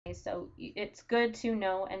So it's good to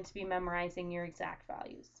know and to be memorizing your exact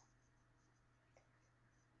values.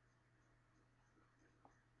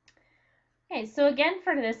 Okay, so again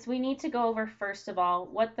for this, we need to go over first of all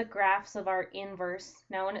what the graphs of our inverse.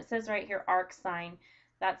 Now when it says right here arc sine,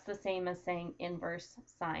 that's the same as saying inverse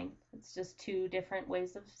sine. It's just two different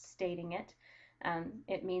ways of stating it.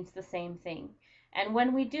 It means the same thing. And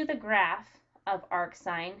when we do the graph of arc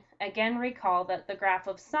sine, again recall that the graph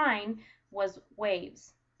of sine was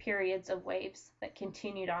waves, periods of waves that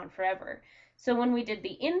continued on forever. So when we did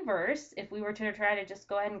the inverse, if we were to try to just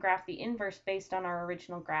go ahead and graph the inverse based on our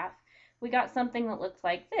original graph, we got something that looked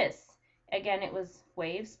like this. Again, it was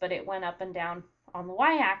waves, but it went up and down on the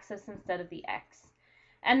y-axis instead of the x.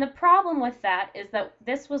 And the problem with that is that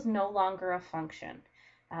this was no longer a function.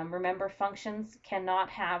 Remember, functions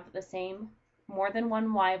cannot have the same more than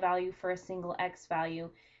one y value for a single x value.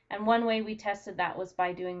 And one way we tested that was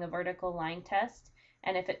by doing the vertical line test.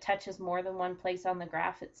 And if it touches more than one place on the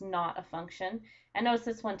graph, it's not a function. And notice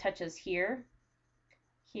this one touches here,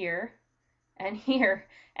 here, and here,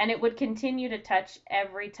 and it would continue to touch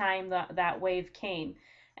every time that wave came.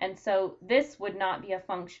 And so this would not be a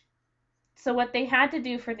function. So what they had to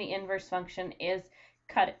do for the inverse function is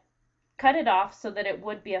cut it off so that it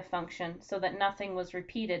would be a function, so that nothing was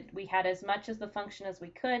repeated. We had as much as the function as we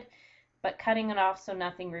could, but cutting it off so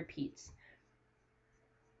nothing repeats.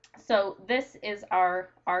 So this is our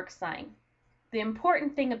arc sine. The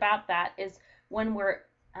important thing about that is when we're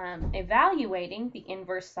evaluating the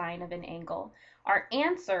inverse sine of an angle, our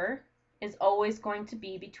answer is always going to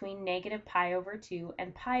be between negative pi over 2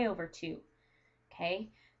 and pi over 2. Okay,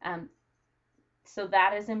 so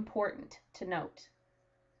that is important to note.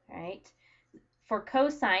 All right, for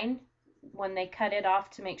cosine, when they cut it off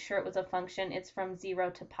to make sure it was a function, it's from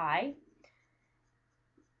 0 to pi.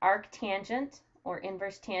 Arctangent or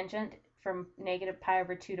inverse tangent from negative pi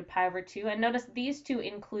over 2 to pi over 2. And notice these two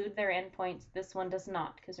include their endpoints. This one does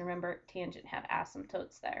not, because remember, tangent had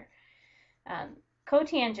asymptotes there.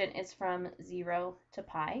 Cotangent is from 0 to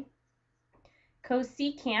pi.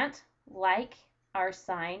 Cosecant, like our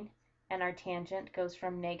sine and our tangent, goes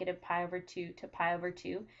from negative pi over 2 to pi over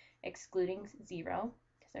 2, excluding 0,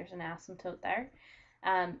 because there's an asymptote there.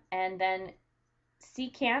 And then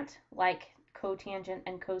secant, like cotangent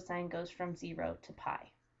and cosine, goes from 0 to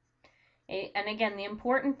pi. And again, the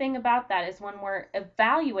important thing about that is when we're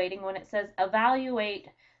evaluating, when it says evaluate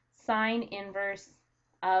sine inverse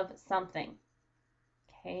of something,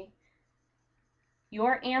 okay,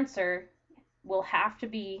 your answer will have to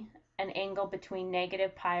be an angle between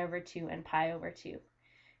negative pi over 2 and pi over 2.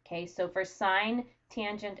 Okay, so for sine,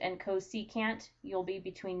 tangent, and cosecant, you'll be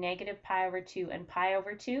between negative pi over 2 and pi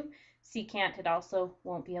over 2. Secant, it also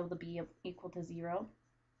won't be able to be equal to 0.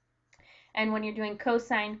 And when you're doing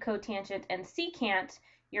cosine, cotangent, and secant,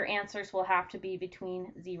 your answers will have to be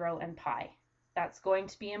between 0 and pi. That's going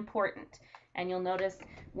to be important. And you'll notice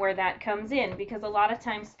where that comes in, because a lot of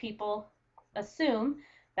times people assume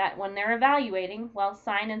that when they're evaluating, well,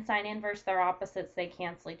 sine and sine inverse, they're opposites, they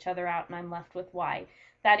cancel each other out, and I'm left with y.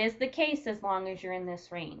 That is the case as long as you're in this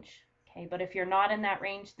range. Okay, but if you're not in that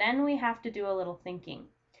range, then we have to do a little thinking,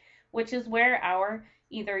 which is where our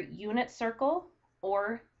either unit circle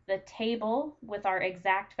or the table with our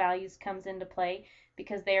exact values comes into play,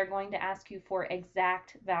 because they are going to ask you for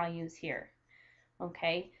exact values here.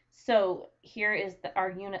 Okay, so here is our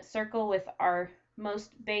unit circle with our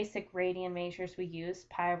most basic radian measures we use: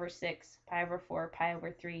 pi over 6, pi over 4, pi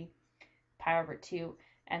over 3, pi over 2,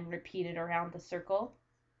 and repeat it around the circle.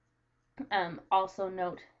 Also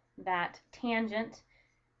note that tangent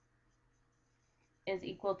is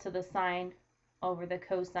equal to the sine over the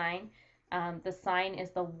cosine. The sine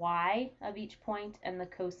is the y of each point, and the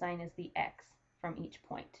cosine is the x from each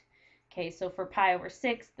point. Okay, so for pi over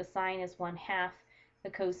 6, the sine is 1/2, the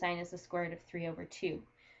cosine is the square root of 3 over 2.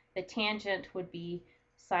 The tangent would be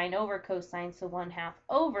sine over cosine, so 1/2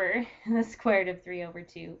 over the square root of 3 over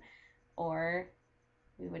 2, or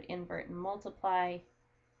we would invert and multiply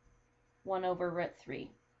 1 over root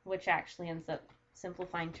 3, which actually ends up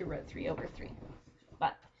simplifying to root 3 over 3.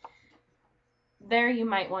 But there you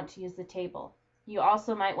might want to use the table. You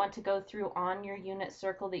also might want to go through on your unit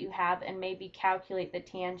circle that you have and maybe calculate the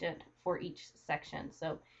tangent for each section.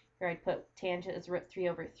 So here I'd put tangent is root 3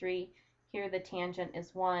 over 3. Here the tangent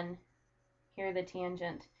is 1. Here the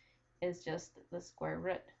tangent is just the square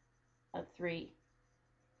root of 3.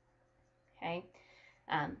 Okay,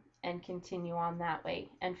 and continue on that way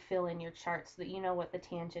and fill in your chart so that you know what the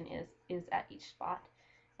tangent is at each spot.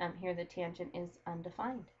 Here the tangent is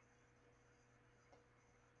undefined.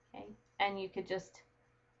 Okay, and you could just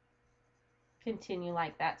continue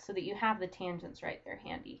like that so that you have the tangents right there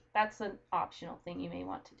handy. That's an optional thing you may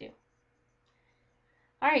want to do.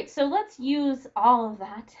 All right, so let's use all of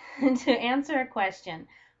that to answer a question.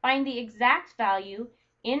 Find the exact value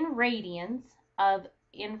in radians of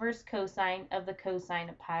inverse cosine of the cosine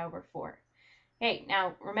of pi over 4. Okay,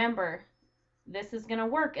 now remember, this is going to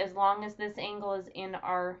work as long as this angle is in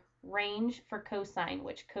our range for cosine,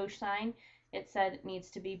 which cosine, it said it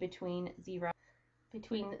needs to be between 0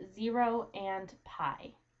 and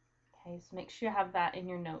pi. Okay, so make sure you have that in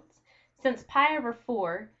your notes. Since pi over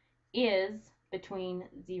 4 is between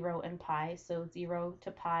 0 and pi, so 0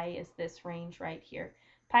 to pi is this range right here.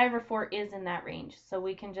 Pi over 4 is in that range, so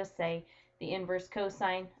we can just say the inverse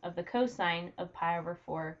cosine of the cosine of pi over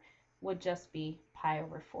 4 would just be pi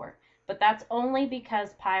over 4. But that's only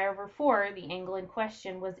because pi over 4, the angle in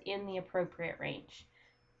question, was in the appropriate range.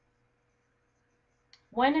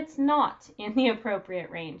 When it's not in the appropriate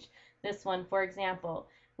range, this one, for example,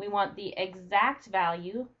 we want the exact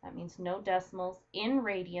value, that means no decimals, in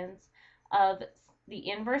radians of the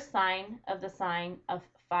inverse sine of the sine of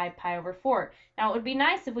 5 pi over 4. Now, it would be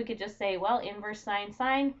nice if we could just say, well, inverse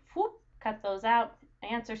sine, whoop, cut those out,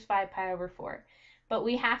 answer's 5 pi over 4. But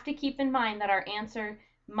we have to keep in mind that our answer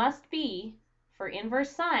must be, for inverse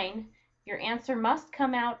sine, your answer must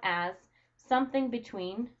come out as something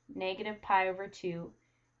between negative pi over 2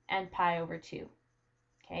 and pi over 2.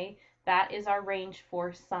 Okay, that is our range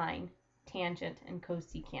for sine, tangent, and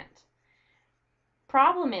cosecant.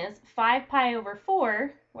 Problem is 5 pi over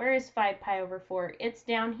 4, where is 5 pi over 4? It's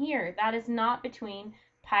down here. That is not between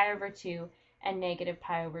pi over 2 and negative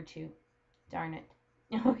pi over 2. Darn it.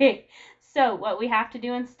 Okay, so what we have to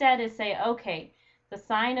do instead is say, okay, the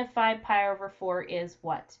sine of 5 pi over 4 is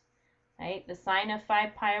what? Right? The sine of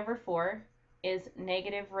 5 pi over 4 is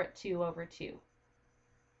negative root 2 over 2.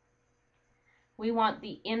 We want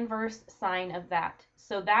the inverse sine of that.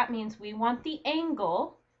 So that means we want the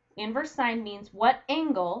angle. Inverse sine means what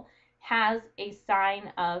angle has a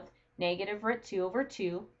sine of negative root 2 over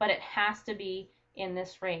 2, but it has to be in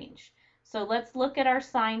this range. So let's look at our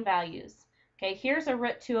sine values. Okay, here's a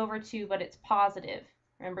root 2 over 2, but it's positive.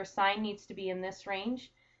 Remember, sine needs to be in this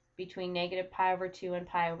range between negative pi over 2 and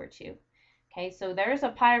pi over 2. Okay, so there's a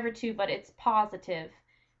pi over 2, but it's positive.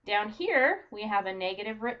 Down here, we have a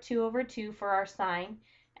negative root 2 over 2 for our sine,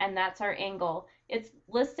 and that's our angle. It's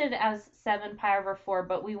listed as 7 pi over 4,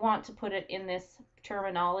 but we want to put it in this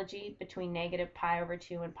terminology between negative pi over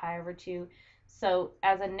 2 and pi over 2. So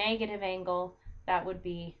as a negative angle, that would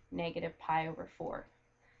be negative pi over 4.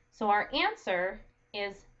 So our answer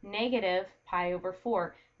is negative pi over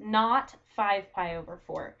 4, not 5 pi over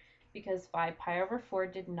 4, because 5 pi over 4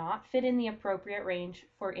 did not fit in the appropriate range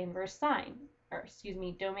for inverse sine.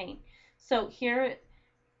 Domain. So here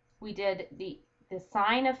we did the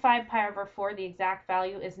sine of 5 pi over 4, the exact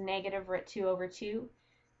value is negative root 2 over 2.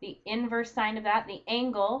 The inverse sine of that, the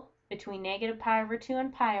angle between negative pi over 2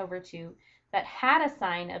 and pi over 2 that had a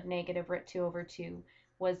sine of negative root 2 over 2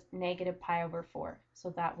 was negative pi over 4. So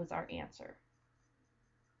that was our answer.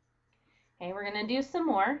 Okay, we're going to do some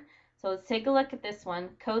more. So let's take a look at this one.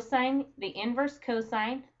 Cosine, the inverse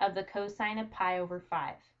cosine of the cosine of pi over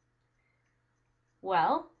 5.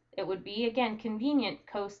 Well, it would be, again, convenient,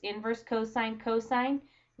 inverse cosine, cosine.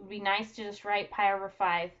 It would be nice to just write pi over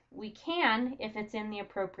 5. We can if it's in the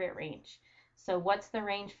appropriate range. So what's the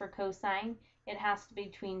range for cosine? It has to be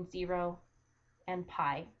between 0 and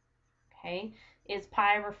pi. Okay, is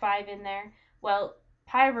pi over 5 in there? Well,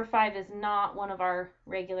 pi over 5 is not one of our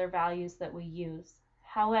regular values that we use.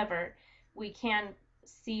 However, we can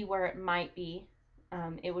see where it might be.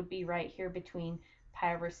 It would be right here between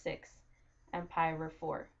pi over 6 and pi over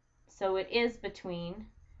 4. So it is between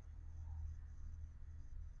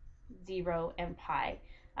 0 and pi.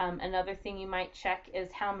 Another thing you might check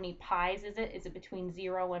is how many pi's is it? Is it between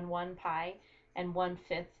 0 and 1 pi? And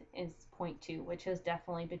 1/5 is 0.2, which is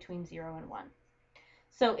definitely between 0 and 1.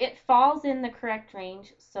 So it falls in the correct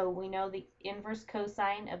range, so we know the inverse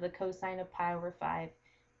cosine of the cosine of pi over 5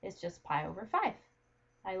 is just pi over 5.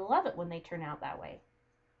 I love it when they turn out that way.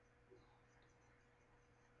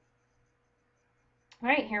 All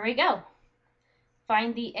right, here we go.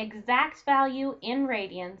 Find the exact value in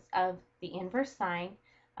radians of the inverse sine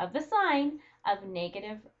of the sine of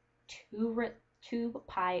negative 2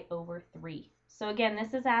 pi over 3. So again,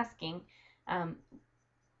 this is asking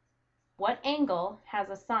what angle has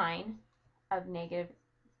a sine of negative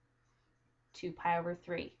 2 pi over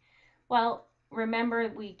 3? Well,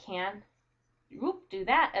 remember we can do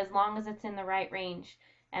that as long as it's in the right range.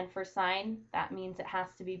 And for sine, that means it has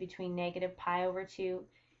to be between negative pi over 2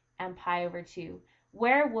 and pi over 2.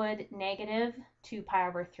 Where would negative 2 pi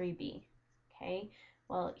over 3 be? Okay,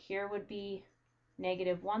 well, here would be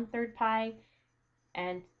negative 1/3 pi,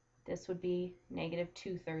 and this would be negative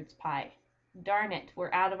 2/3 pi. Darn it,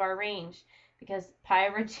 we're out of our range, because pi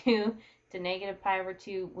over 2 to negative pi over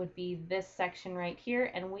 2 would be this section right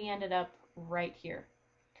here, and we ended up right here.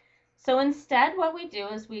 So instead, what we do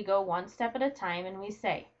is we go one step at a time, and we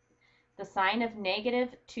say, the sine of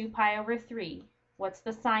negative 2 pi over 3, what's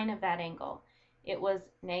the sine of that angle? It was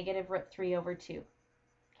negative root 3 over 2.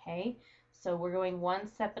 Okay, so we're going one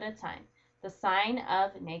step at a time. The sine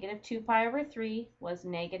of negative 2 pi over 3 was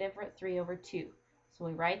negative root 3 over 2. So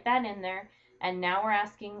we write that in there, and now we're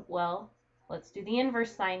asking, well, let's do the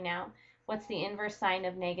inverse sine now. What's the inverse sine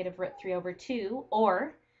of negative root 3 over 2?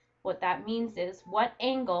 Or what that means is, what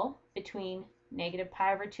angle between negative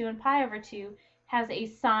pi over 2 and pi over 2 has a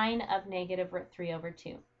sine of negative root 3 over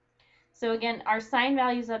 2? So again, our sine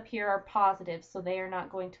values up here are positive, so they are not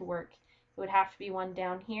going to work. It would have to be one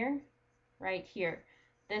down here, right here.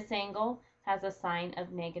 This angle has a sine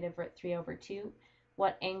of negative root 3 over 2.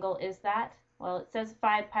 What angle is that? Well, it says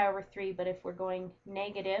 5 pi over 3, but if we're going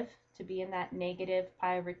negative, to be in that negative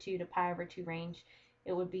pi over 2 to pi over 2 range,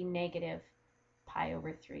 it would be negative pi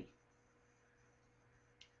over 3.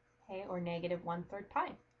 Okay, or negative 1/3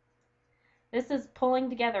 pi. This is pulling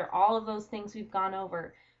together all of those things we've gone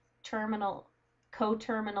over.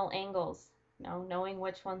 Coterminal angles, knowing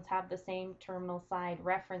which ones have the same terminal side,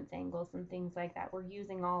 reference angles, and things like that. We're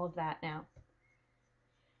using all of that now.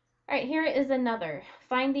 All right, here is another.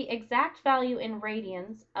 Find the exact value in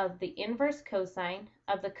radians of the inverse cosine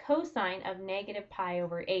of the cosine of negative pi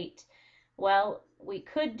over 8. Well, we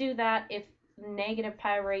could do that if negative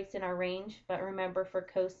pi over 8 is in our range, but remember, for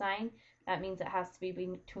cosine, that means it has to be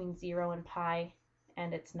between 0 and pi,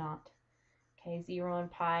 and it's not. Okay, 0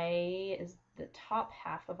 and pi is the top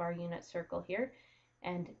half of our unit circle here,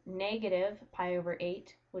 and negative pi over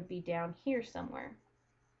 8 would be down here somewhere,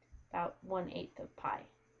 about 1/8 of pi.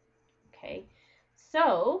 Okay,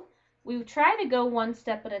 so we try to go one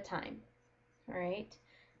step at a time. All right,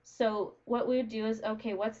 so what we would do is,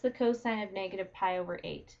 okay, what's the cosine of negative pi over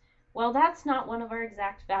 8? Well, that's not one of our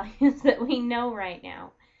exact values that we know right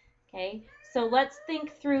now. Okay, so let's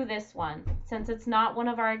think through this one, since it's not one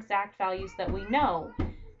of our exact values that we know.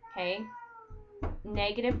 Okay,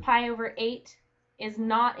 negative pi over 8 is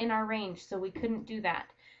not in our range, so we couldn't do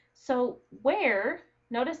that. So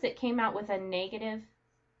notice it came out with a negative.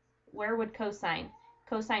 Where would cosine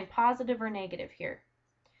positive or negative here?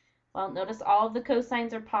 Well, notice all of the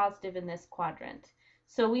cosines are positive in this quadrant.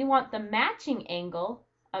 So we want the matching angle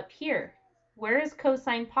up here. Where is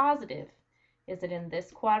cosine positive? Is it in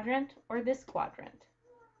this quadrant or this quadrant?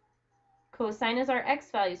 Cosine is our x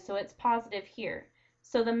value, so it's positive here.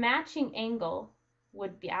 So the matching angle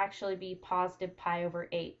would actually be positive pi over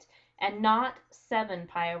 8, and not 7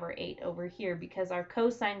 pi over 8 over here, because our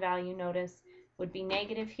cosine value, notice, would be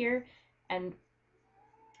negative here, and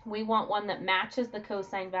we want one that matches the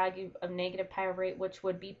cosine value of negative pi over 8, which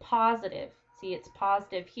would be positive. See, it's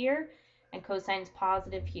positive here, and cosine's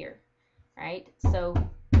positive here, right? So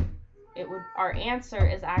our answer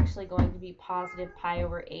is actually going to be positive pi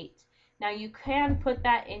over 8. Now you can put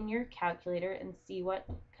that in your calculator and see what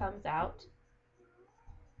comes out.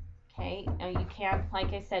 Okay, now you can,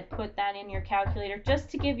 like I said, put that in your calculator just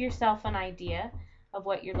to give yourself an idea of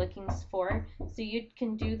what you're looking for. So you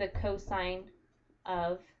can do the cosine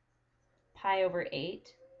of pi over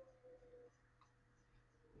 8.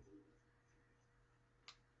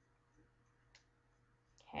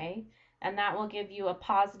 Okay, and that will give you a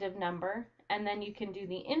positive number, and then you can do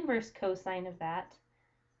the inverse cosine of that,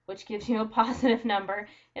 which gives you a positive number.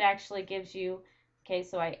 It actually gives you, okay,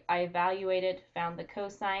 so I evaluated, found the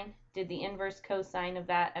cosine, did the inverse cosine of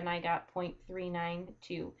that, and I got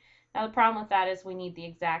 0.392. Now the problem with that is we need the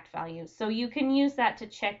exact value. So you can use that to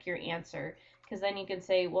check your answer, because then you can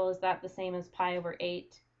say, well, is that the same as pi over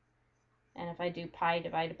 8? And if I do pi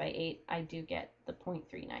divided by 8, I do get the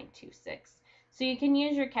 0.3926. So you can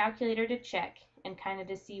use your calculator to check and kind of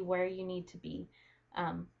to see where you need to be,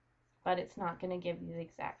 but it's not going to give you the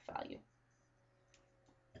exact value.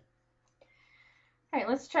 All right,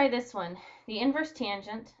 let's try this one. The inverse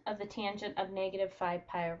tangent of the tangent of negative 5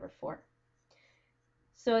 pi over 4.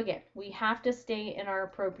 So again, we have to stay in our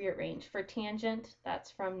appropriate range. For tangent,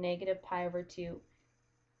 that's from negative pi over 2,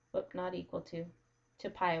 not equal to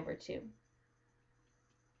pi over 2.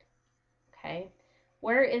 Okay,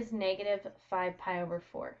 where is negative 5 pi over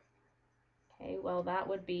 4? Okay, well, that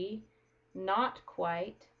would be not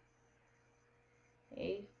quite.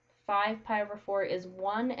 Okay, 5 pi over 4 is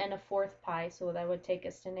 1 1/4 pi, so that would take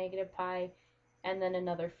us to negative pi and then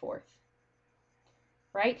another fourth.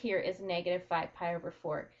 Right here is negative 5 pi over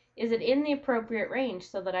 4. Is it in the appropriate range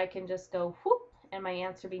so that I can just go whoop and my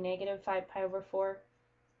answer be negative 5 pi over 4?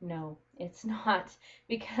 No, it's not,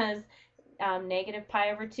 because negative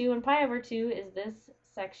pi over 2 and pi over 2 is this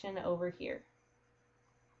section over here.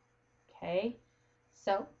 Okay,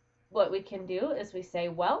 so what we can do is we say,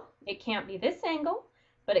 well, it can't be this angle,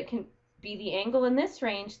 but it can be the angle in this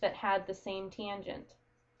range that had the same tangent.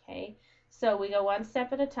 Okay, so we go one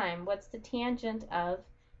step at a time. What's the tangent of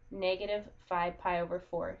negative 5 pi over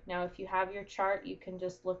 4? Now, if you have your chart, you can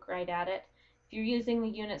just look right at it. If you're using the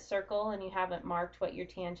unit circle and you haven't marked what your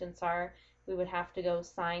tangents are, we would have to go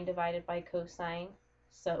sine divided by cosine.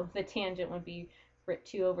 So the tangent would be root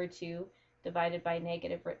 2 over 2 divided by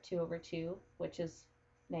negative root 2 over 2, which is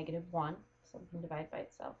negative 1. So we can divide by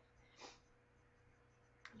itself.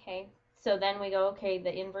 Okay, so then we go, okay,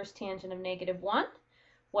 the inverse tangent of negative 1.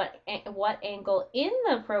 What angle in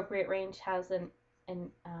the appropriate range has an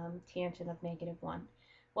tangent of negative 1?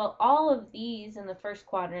 Well, all of these in the first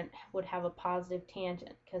quadrant would have a positive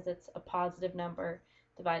tangent because it's a positive number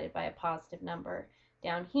divided by a positive number.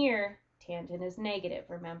 Down here, tangent is negative,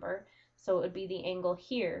 remember? So it would be the angle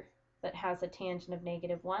here that has a tangent of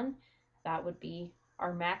negative 1. That would be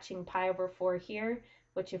our matching pi over 4 here,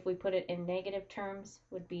 which if we put it in negative terms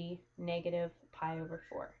would be negative pi over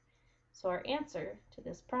 4. So our answer to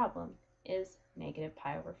this problem is negative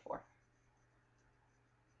pi over 4.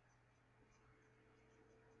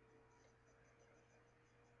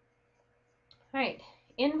 All right,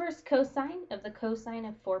 inverse cosine of the cosine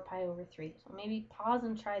of 4 pi over 3. So maybe pause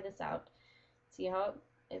and try this out. See how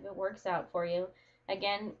if it works out for you.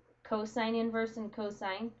 Again, cosine inverse and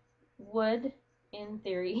cosine would, in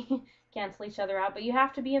theory, cancel each other out, but you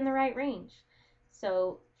have to be in the right range.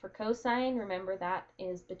 So for cosine, remember that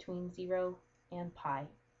is between 0 and pi.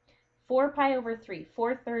 4 pi over 3,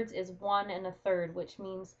 4/3 is 1 1/3, which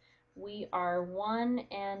means we are 1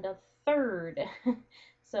 1/3.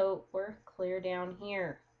 So we're clear down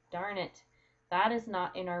here. Darn it. That is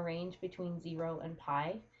not in our range between 0 and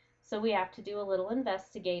pi. So we have to do a little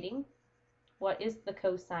investigating. What is the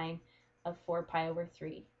cosine of 4 pi over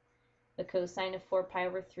 3? The cosine of 4 pi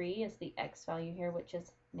over 3 is the x value here, which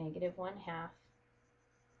is negative 1/2.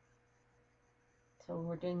 So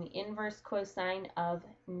we're doing the inverse cosine of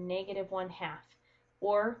negative 1/2.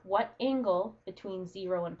 Or what angle between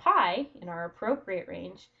 0 and pi in our appropriate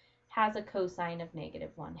range has a cosine of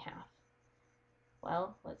negative 1/2?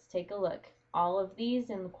 Well, let's take a look. All of these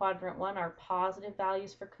in quadrant 1 are positive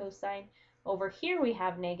values for cosine. Over here we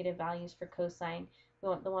have negative values for cosine. We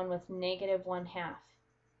want the one with negative 1/2,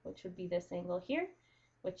 which would be this angle here,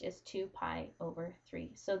 which is 2 pi over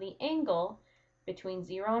 3. So the angle between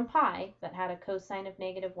 0 and pi that had a cosine of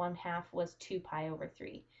negative 1/2 was 2 pi over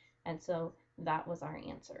 3. And so that was our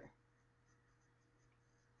answer.